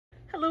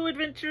Hello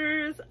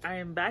adventurers, I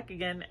am back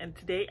again, and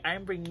today I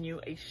am bringing you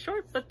a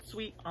short but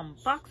sweet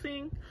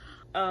unboxing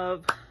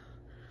of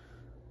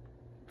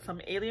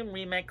some Alien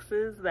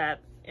remixes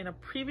that in a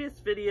previous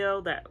video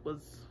that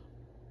was,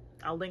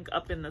 I'll link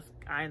up in the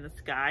eye in the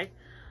sky,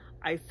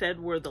 I said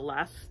were the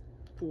last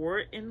 4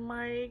 in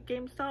my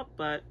GameStop,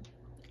 but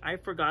I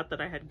forgot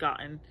that I had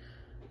gotten,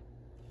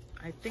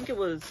 I think it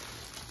was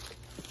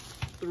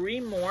 3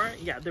 more.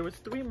 Yeah, there was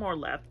 3 more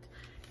left,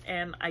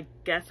 and I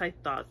guess I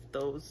thought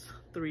those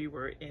 3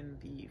 were in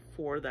the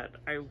 4 that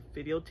I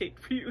videotaped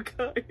for you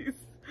guys.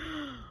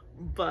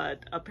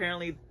 But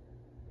apparently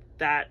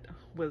that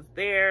was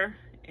there,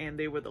 and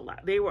they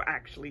were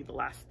actually the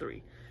last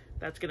 3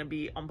 that's gonna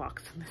be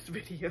unboxed in this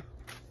video.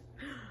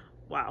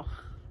 Wow.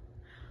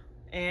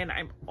 And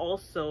I'm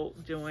also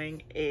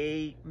doing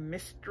a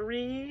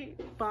mystery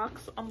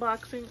box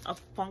unboxing, a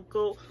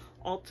Funko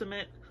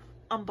Ultimate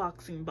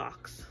unboxing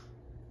box.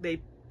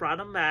 They brought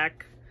them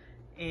back,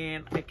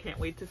 and I can't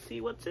wait to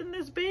see what's in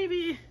this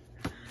baby.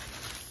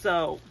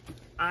 So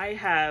I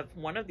have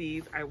one of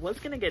these. I was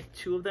gonna get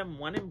 2 of them,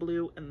 one in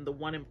blue and the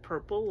one in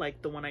purple,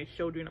 like the one I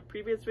showed you in a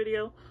previous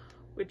video,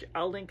 which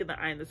I'll link in the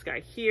eye in the sky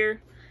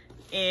here.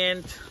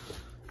 And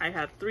I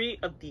have 3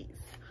 of these.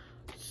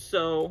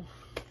 So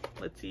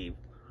let's see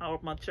how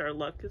much our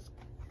luck is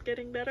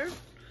getting better.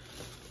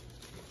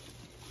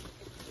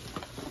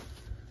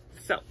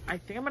 So I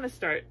think I'm gonna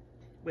start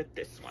with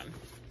this one,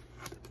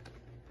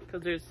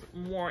 because there's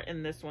more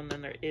in this one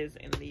than there is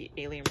in the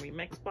Alien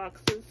Remix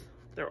boxes.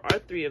 There are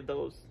 3 of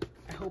those.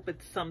 I hope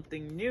it's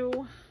something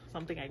new,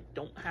 something I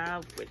don't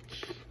have,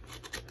 which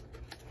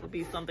will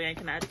be something I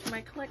can add to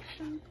my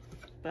collection.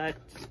 But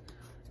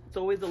it's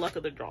always the luck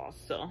of the draw,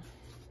 so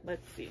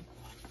let's see.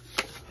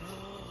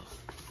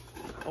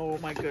 Oh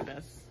my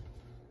goodness.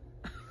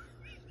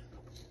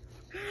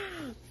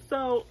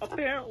 So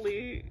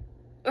apparently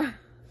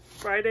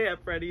Friday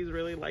at Freddy's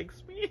really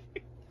likes me.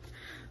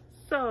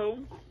 So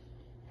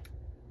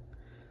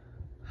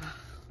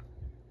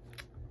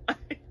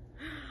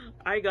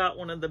I got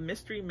one of the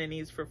mystery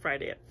minis for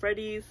Friday at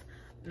Freddy's.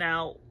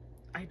 Now,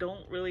 I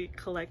don't really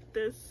collect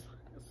this,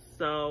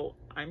 so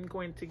I'm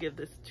going to give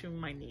this to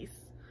my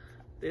niece.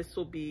 This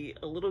will be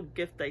a little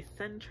gift I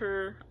sent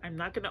her. I'm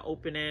not going to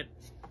open it.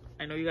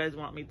 I know you guys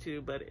want me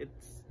to, but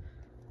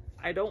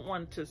I don't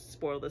want to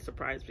spoil the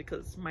surprise,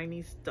 because my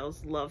niece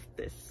does love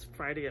this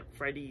Friday at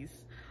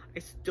Freddy's. I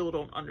still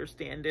don't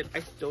understand it.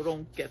 I still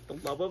don't get the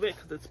love of it,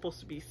 because it's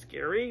supposed to be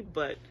scary,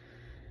 but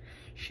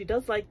she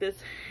does like this,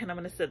 and I'm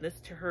gonna send this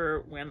to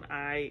her when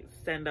I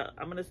send up.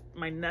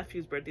 My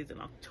nephew's birthday is in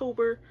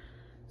October,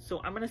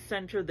 so I'm gonna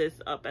send her this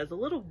up as a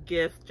little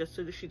gift, just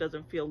so that she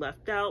doesn't feel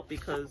left out,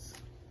 because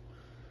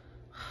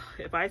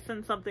if I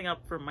send something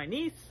up for my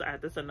niece, I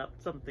have to send up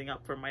something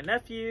up for my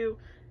nephew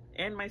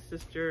and my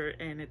sister,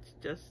 and it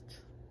can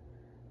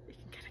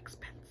get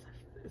expensive,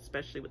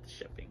 especially with the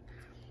shipping.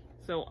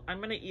 So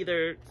I'm gonna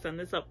either send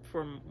this up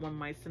for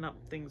when I send up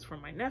things for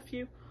my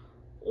nephew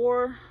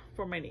or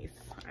for my niece.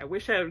 I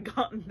wish I had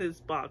gotten this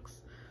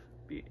box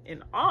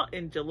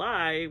in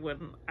July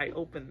when I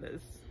opened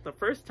this the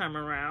first time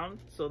around,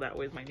 so that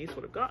way my niece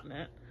would have gotten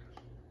it.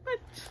 But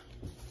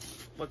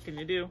what can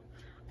you do?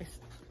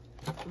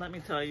 Let me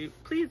tell you,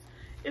 please,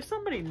 if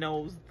somebody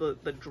knows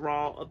the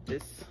draw of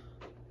this,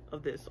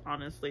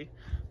 honestly,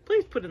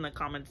 please put in the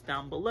comments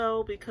down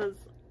below, because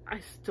I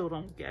still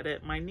don't get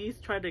it. My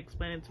niece tried to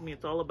explain it to me.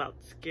 It's all about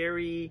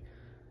scary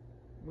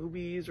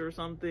movies or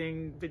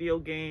something, video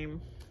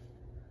game.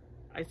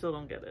 I still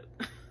don't get it.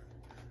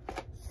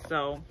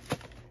 So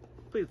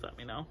please let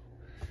me know.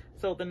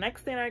 So the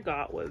next thing I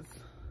got was,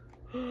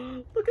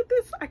 look at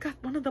this. I got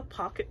one of the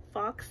pocket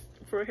Fox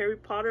for Harry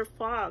Potter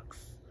Fox.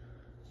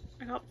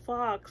 I got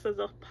Fox as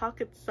a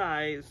pocket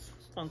size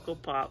Funko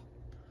Pop.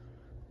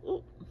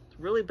 Oh,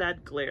 really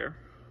bad glare.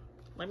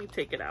 Let me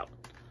take it out.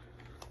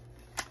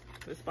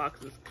 This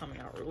box is coming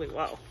out really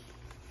well.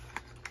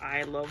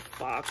 I love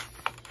Fox.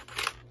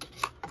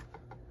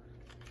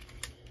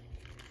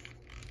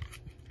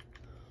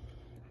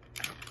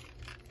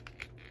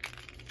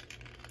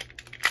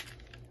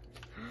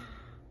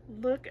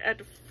 Look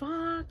at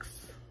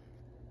Fox.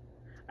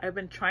 I've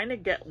been trying to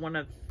get one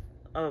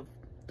I've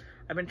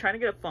been trying to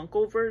get a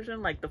Funko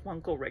version, like the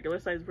Funko regular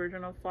size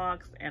version of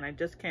Fox, and I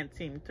just can't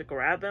seem to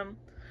grab him.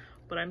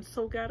 But I'm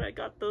so glad I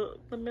got the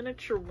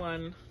miniature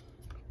one.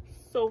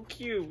 So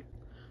cute.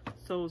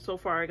 So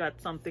far I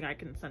got something I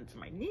can send to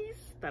my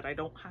niece that I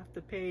don't have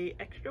to pay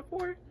extra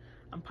for.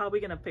 I'm probably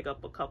gonna pick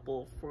up a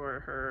couple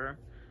for her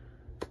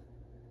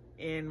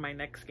in my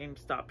next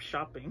GameStop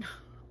shopping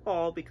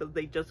haul, because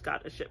they just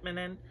got a shipment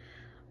in.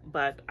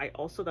 But I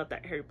also got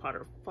that Harry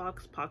Potter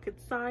Fox pocket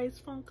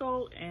size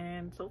Funko,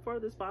 and so far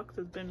this box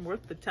has been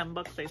worth the 10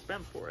 bucks I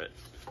spent for it.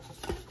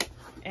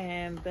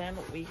 And then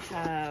we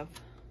have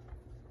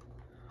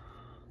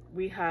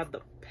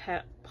the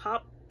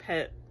Pop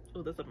Pet,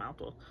 oh, that's a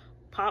mouthful,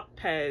 Pop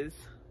Pez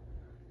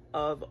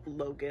of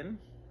Logan.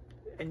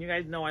 And you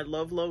guys know I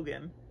love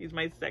Logan. He's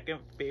my second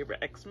favorite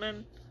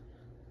X-Men.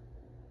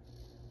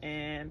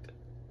 And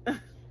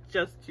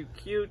just too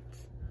cute.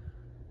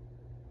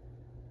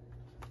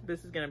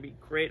 This is gonna be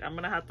great. I'm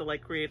gonna have to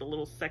like create a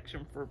little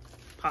section for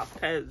Pop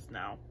Pez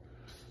now.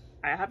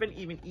 I haven't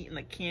even eaten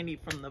the candy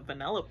from the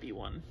Vanellope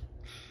one.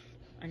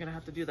 I'm gonna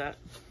have to do that.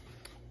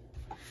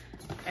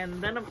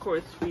 And then of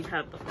course we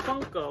have the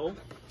Funko,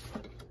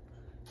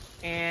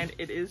 and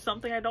it is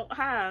something I don't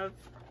have.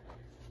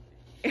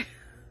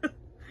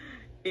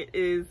 It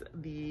is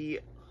the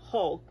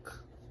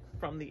Hulk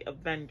from the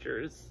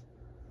Avengers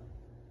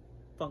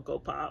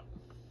Funko Pop,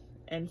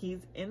 and he's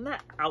in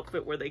that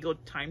outfit where they go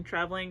time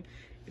traveling.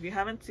 If you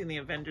haven't seen the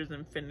Avengers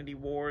Infinity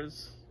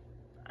Wars,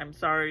 I'm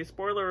sorry,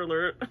 spoiler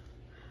alert,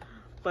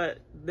 but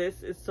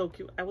this is so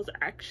cute. I was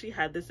actually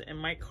had this in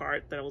my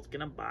cart that I was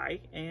gonna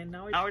buy, and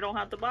now I don't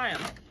have to buy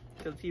him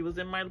because he was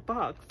in my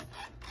box.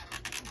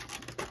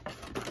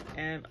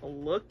 And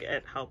look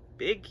at how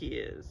big he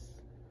is.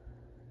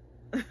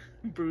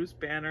 Bruce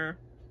Banner.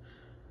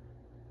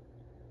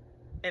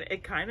 And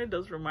it kind of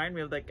does remind me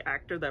of the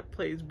actor that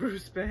plays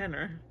Bruce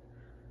Banner.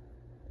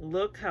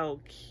 Look how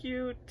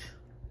cute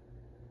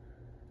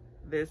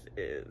this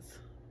is.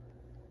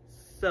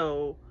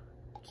 So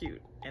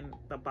cute. And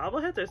the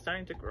bobbleheads are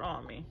starting to grow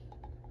on me.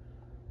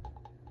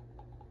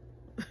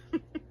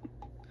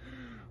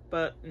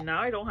 But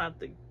now I don't have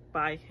to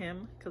buy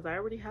him because I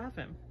already have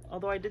him.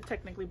 Although I did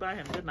technically buy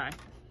him, didn't I?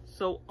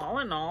 So all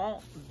in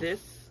all,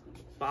 this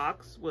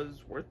box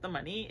was worth the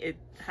money. It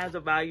has a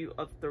value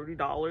of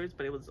 $30,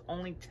 but it was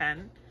only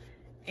 $10,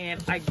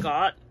 and I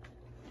got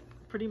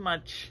pretty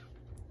much,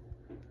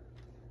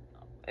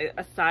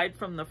 aside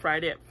from the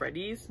Friday at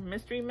Freddy's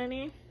mystery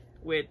mini,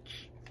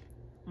 which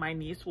my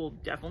niece will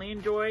definitely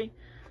enjoy,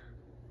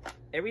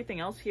 everything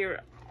else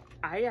here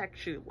I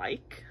actually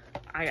like.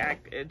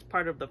 It's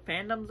part of the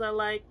fandoms I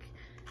like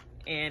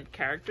and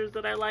characters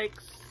that I like,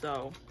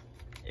 so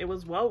it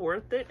was well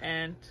worth it.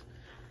 And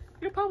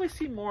you'll probably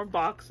see more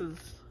boxes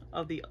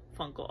of the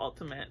Funko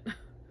Ultimate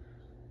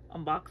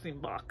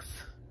unboxing box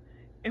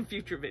in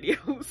future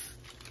videos.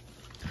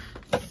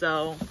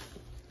 So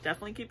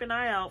definitely keep an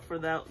eye out for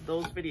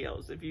those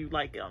videos if you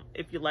like them,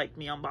 if you like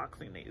me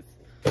unboxing these.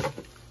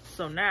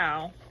 So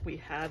now we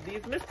have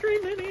these mystery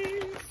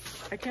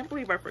minis. I can't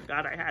believe I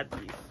forgot I had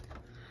these.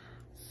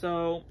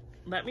 So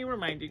let me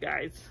remind you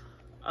guys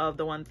of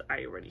the ones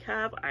I already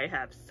have. I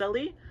have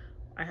Sully,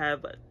 I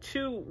have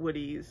 2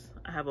 Woodies,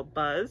 I have a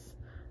Buzz,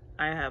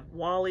 I have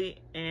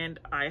Wally, and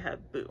I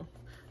have Boo.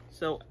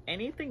 So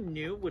anything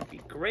new would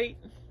be great.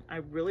 I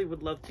really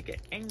would love to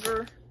get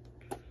Anger,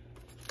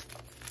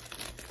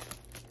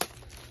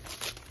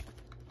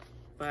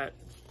 but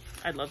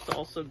I'd love to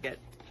also get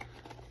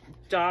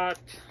Dot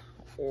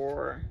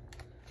or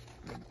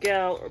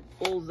Miguel or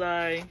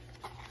Bullseye.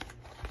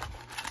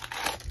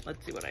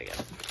 Let's see what I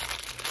get.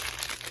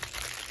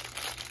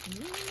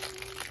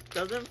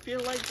 Doesn't feel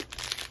like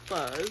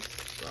Buzz,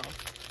 so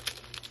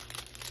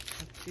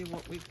let's see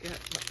what we get.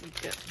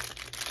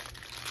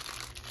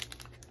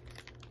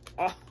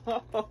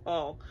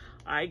 Oh,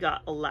 I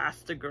got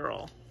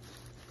Elastigirl.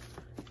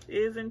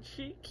 Isn't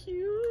she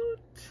cute?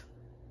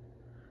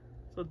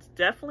 So it's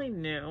definitely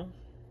new.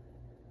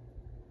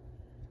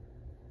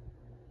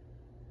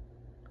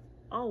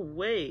 Oh,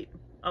 wait.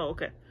 Oh,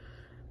 okay.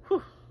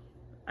 Whew.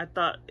 I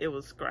thought it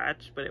was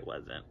scratched, but it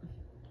wasn't.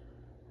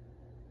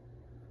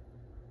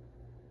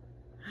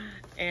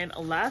 And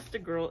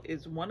Elastigirl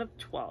is 1 of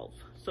 12.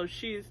 So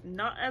she's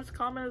not as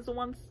common as the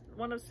one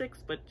of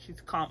 6, but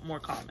she's more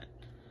common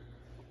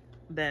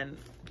than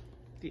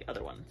the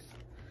other ones.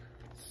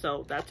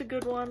 So that's a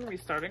good one. We're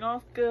starting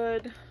off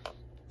good.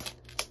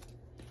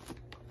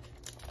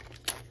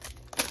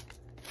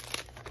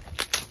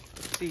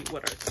 Let's see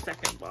what our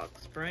second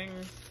box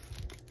brings.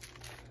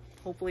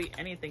 Hopefully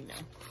anything new.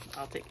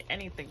 I'll take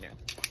anything new.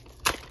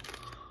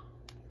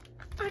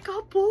 I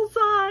got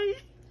Bullseye!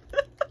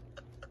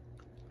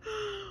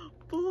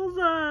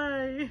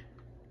 Bullseye!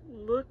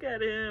 Look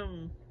at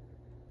him.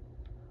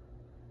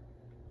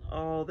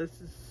 Oh,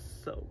 this is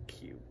so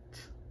cute.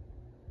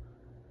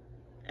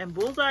 And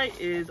Bullseye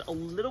is a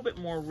little bit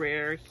more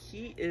rare.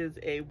 He is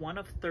a 1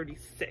 of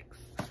 36.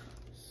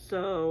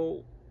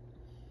 So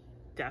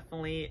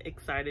definitely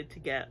excited to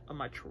get a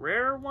much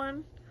rarer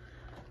one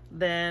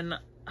than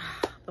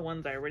the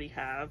ones I already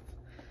have.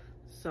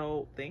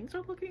 So things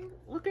are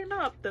looking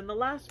up than the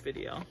last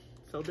video.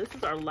 So this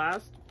is our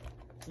last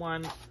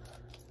one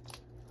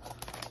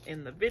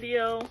in the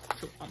video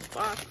to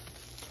unbox.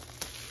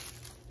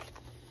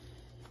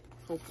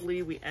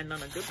 Hopefully we end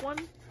on a good one.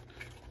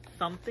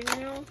 Something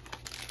new.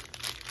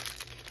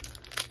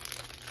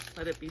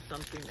 Let it be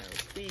something new,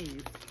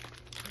 please.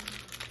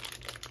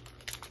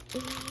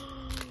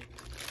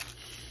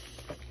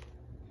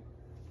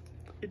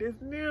 It is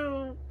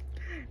new.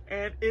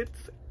 And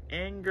it's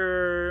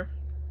Anger.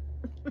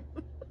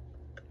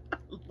 I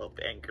love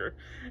Anger.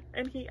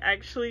 And he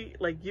actually,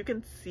 like, you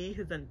can see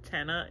his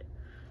antenna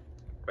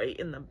right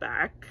in the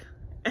back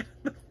and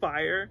the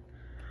fire.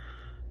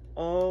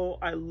 Oh,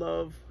 I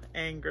love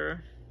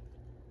Anger.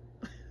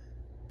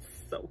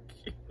 So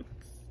cute.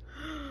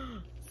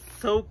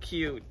 So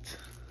cute.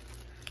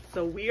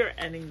 So we are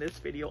ending this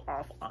video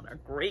off on a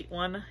great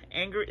one.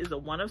 Anger is a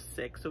 1 of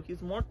 6, so he's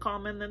more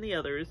common than the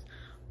others,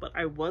 but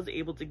I was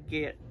able to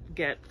get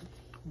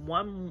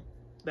one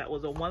that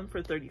was a 1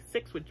 for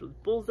 36, which was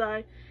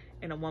Bullseye,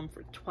 and a 1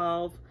 for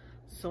 12.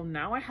 So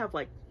now I have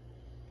like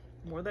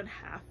more than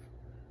half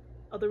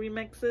of the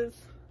remixes.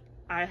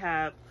 I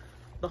have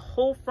the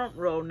whole front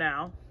row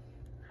now.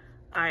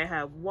 I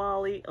have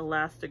Wally,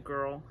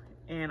 Elastigirl,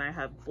 and I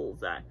have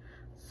Bullseye.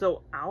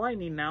 So all I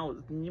need now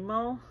is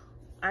Nemo.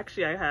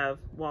 Actually, I have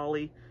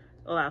Wally,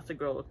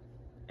 Elastigirl,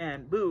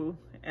 and Boo,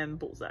 and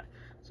Bullseye.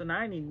 So now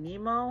I need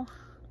Nemo,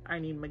 I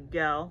need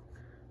Miguel,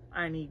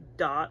 I need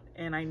Dot,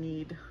 and I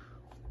need...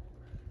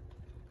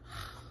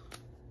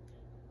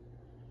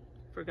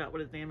 forgot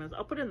what his name is.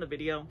 I'll put it in the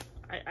video.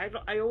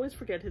 I always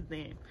forget his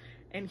name.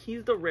 And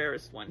he's the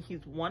rarest one.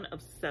 He's one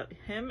of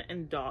him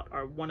and Dot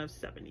are 1 of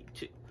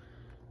 72.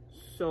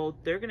 So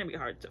they're gonna be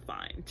hard to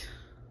find.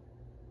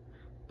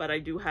 But I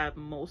do have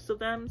most of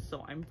them,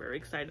 so I'm very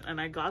excited.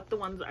 And I got the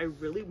ones I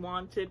really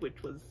wanted,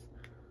 which was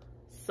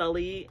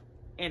Sully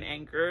and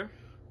Anger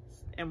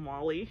and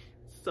Wally.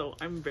 So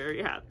I'm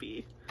very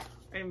happy.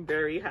 I'm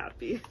very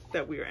happy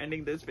that we are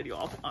ending this video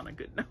off on a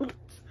good note.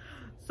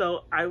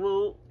 So I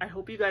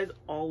hope you guys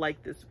all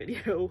like this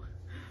video,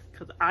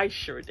 because I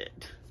sure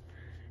did.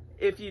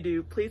 If you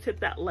do, please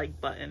hit that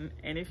like button.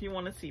 And if you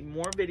want to see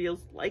more videos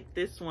like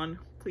this one,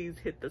 please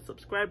hit the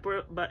subscribe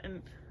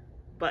button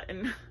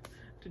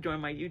to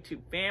join my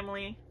YouTube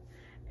family.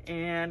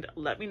 And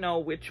let me know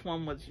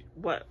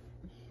what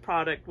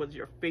product was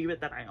your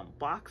favorite that I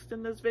unboxed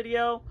in this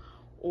video,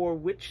 or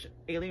which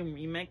Alien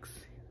Remix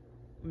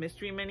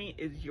mystery mini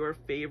is your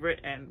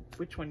favorite and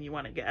which one you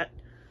want to get.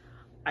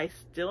 I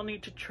still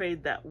need to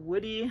trade that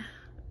Woody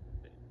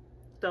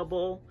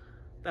double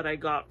that I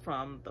got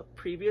from the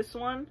previous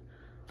one.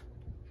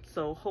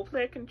 So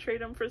hopefully I can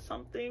trade him for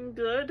something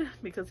good,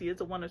 because he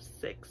is a 1 of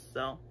 6,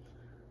 so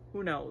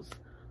who knows.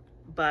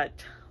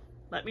 But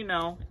let me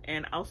know,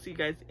 and I'll see you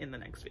guys in the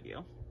next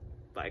video.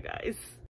 Bye guys.